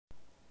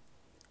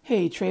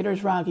Hey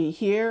traders, Raghi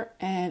here,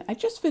 and I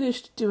just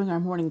finished doing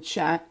our morning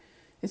chat.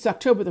 It's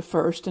October the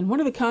 1st, and one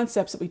of the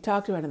concepts that we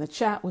talked about in the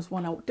chat was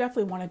one I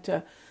definitely wanted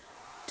to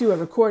do a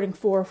recording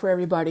for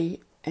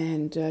everybody,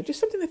 and just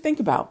something to think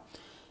about.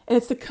 And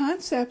it's the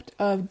concept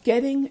of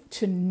getting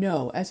to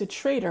know, as a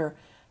trader,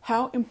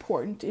 how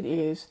important it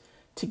is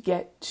to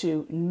get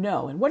to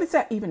know. And what does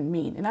that even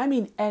mean? And I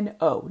mean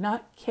N-O,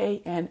 not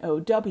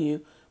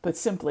K-N-O-W, but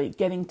simply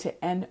getting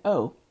to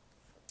N-O.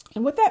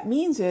 And what that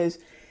means is,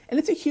 and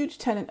it's a huge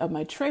tenet of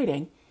my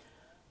trading.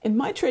 In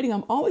my trading,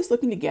 I'm always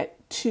looking to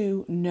get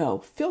to know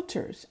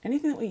filters.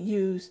 Anything that we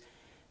use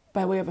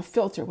by way of a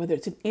filter, whether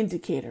it's an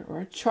indicator or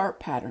a chart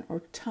pattern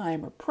or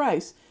time or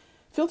price,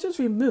 filters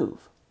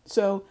remove.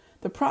 So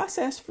the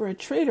process for a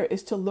trader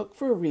is to look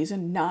for a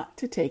reason not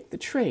to take the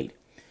trade.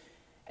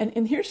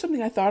 And here's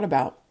something I thought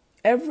about.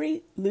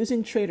 Every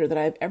losing trader that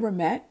I've ever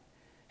met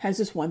has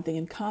this one thing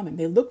in common.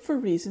 They look for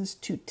reasons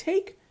to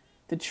take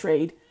the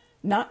trade,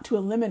 not to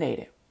eliminate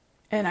it.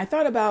 And I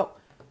thought about,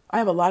 I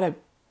have a lot of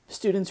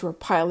students who are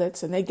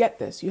pilots, and they get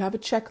this. You have a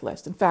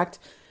checklist. In fact,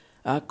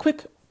 a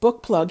quick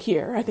book plug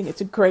here. I think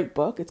it's a great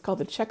book. It's called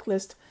The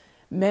Checklist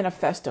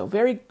Manifesto.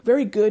 Very,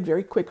 very good,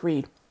 very quick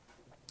read.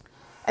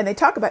 And they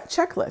talk about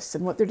checklists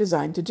and what they're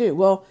designed to do.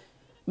 Well,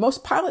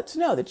 most pilots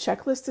know the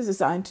checklist is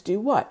designed to do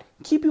what?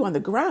 Keep you on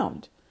the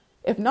ground.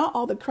 If not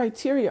all the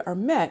criteria are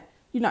met,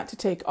 you're not to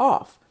take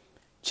off.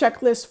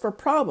 Checklists for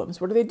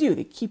problems, what do?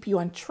 They keep you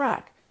on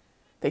track.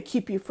 They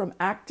keep you from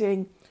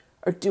acting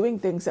or doing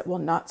things that will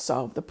not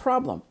solve the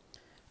problem.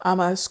 I'm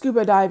a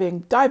scuba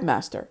diving dive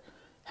master,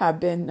 have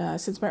been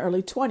since my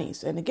early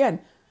 20s. And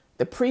again,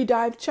 the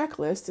pre-dive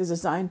checklist is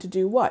designed to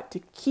do what? To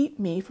keep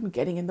me from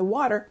getting in the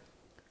water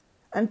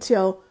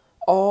until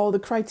all the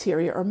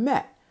criteria are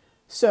met.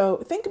 So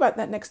think about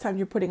that next time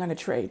you're putting on a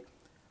trade.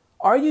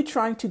 Are you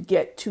trying to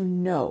get to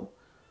know,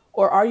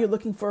 or are you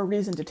looking for a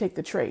reason to take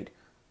the trade?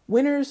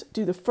 Winners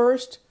do the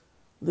first,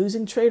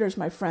 losing traders,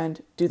 my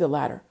friend, do the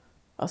latter.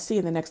 I'll see you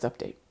in the next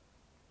update.